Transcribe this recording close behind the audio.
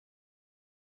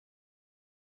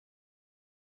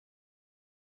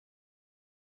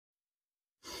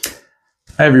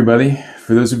Hi, everybody.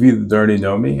 For those of you that already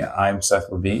know me, I'm Seth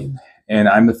Levine, and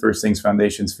I'm the First Things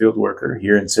Foundation's field worker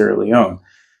here in Sierra Leone.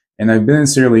 And I've been in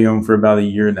Sierra Leone for about a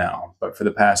year now, but for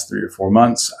the past 3 or 4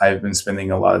 months, I've been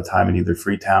spending a lot of time in either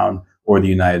Freetown or the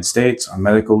United States on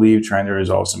medical leave trying to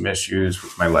resolve some issues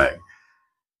with my leg.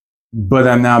 But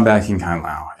I'm now back in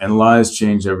Kailahun, and a lot has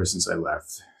changed ever since I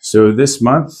left. So this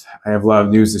month, I have a lot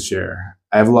of news to share.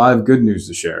 I have a lot of good news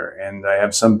to share, and I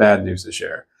have some bad news to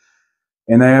share.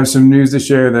 And I have some news to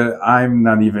share that I'm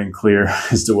not even clear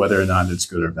as to whether or not it's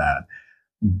good or bad.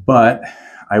 But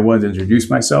I wanted to introduce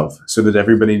myself so that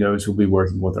everybody knows who'll be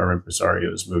working with our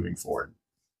impresarios moving forward.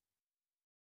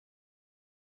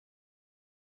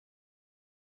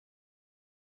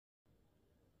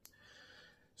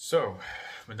 So,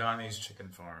 Madany's chicken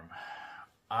farm.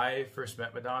 I first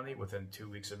met Madany within 2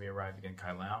 weeks of me arriving in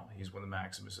Kailahun. He's one of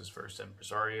Maximus's first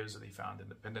impresarios that he found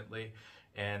independently,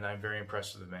 and I'm very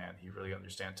impressed with the man. He really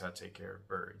understands how to take care of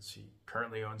birds. He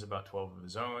currently owns about 12 of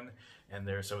his own, and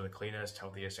they're some of the cleanest,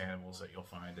 healthiest animals that you'll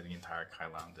find in the entire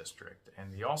Kailahun district.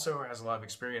 And he also has a lot of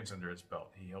experience under his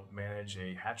belt. He helped manage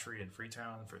a hatchery in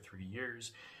Freetown for 3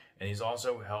 years, and he's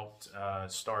also helped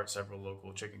start several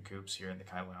local chicken coops here in the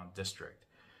Kailahun district.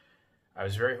 I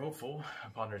was very hopeful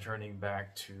upon returning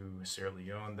back to Sierra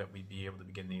Leone that we'd be able to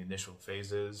begin the initial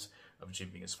phases of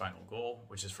achieving his final goal,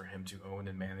 which is for him to own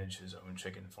and manage his own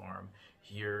chicken farm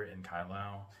here in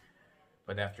Kailahun.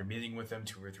 But after meeting with him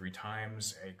 2 or 3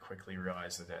 times, I quickly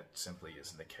realized that that simply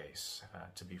isn't the case.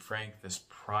 To be frank, this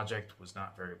project was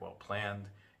not very well planned,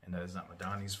 and that is not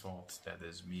Madany's fault. That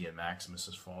is me and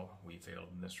Maximus's fault. We failed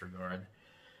in this regard.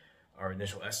 Our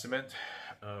initial estimate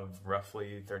of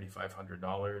roughly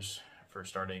 $3,500 for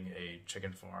starting a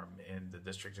chicken farm in the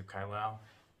district of Kailahun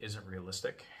isn't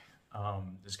realistic.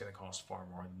 It's going to cost far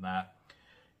more than that.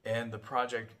 And the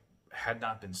project had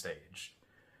not been staged.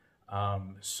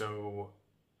 So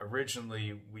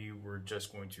originally we were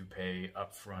just going to pay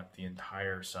upfront the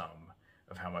entire sum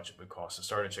of how much it would cost to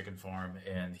start a chicken farm,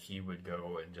 and he would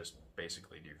go and just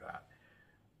basically do that.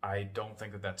 I don't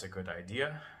think that that's a good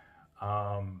idea.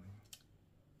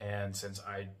 And since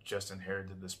I just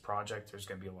inherited this project, there's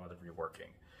going to be a lot of reworking.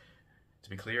 To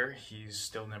be clear, he's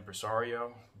still an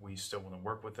impresario. We still want to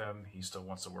work with him. He still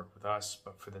wants to work with us.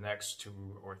 But for the next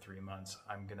 2 or 3 months,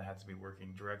 I'm going to have to be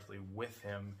working directly with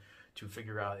him to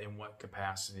figure out in what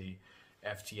capacity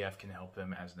FTF can help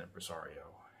him as an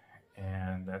impresario.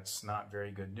 And that's not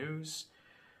very good news,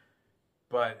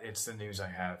 but it's the news I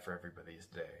have for everybody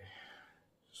today.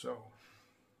 So,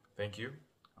 thank you.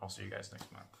 I'll see you guys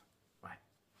next month.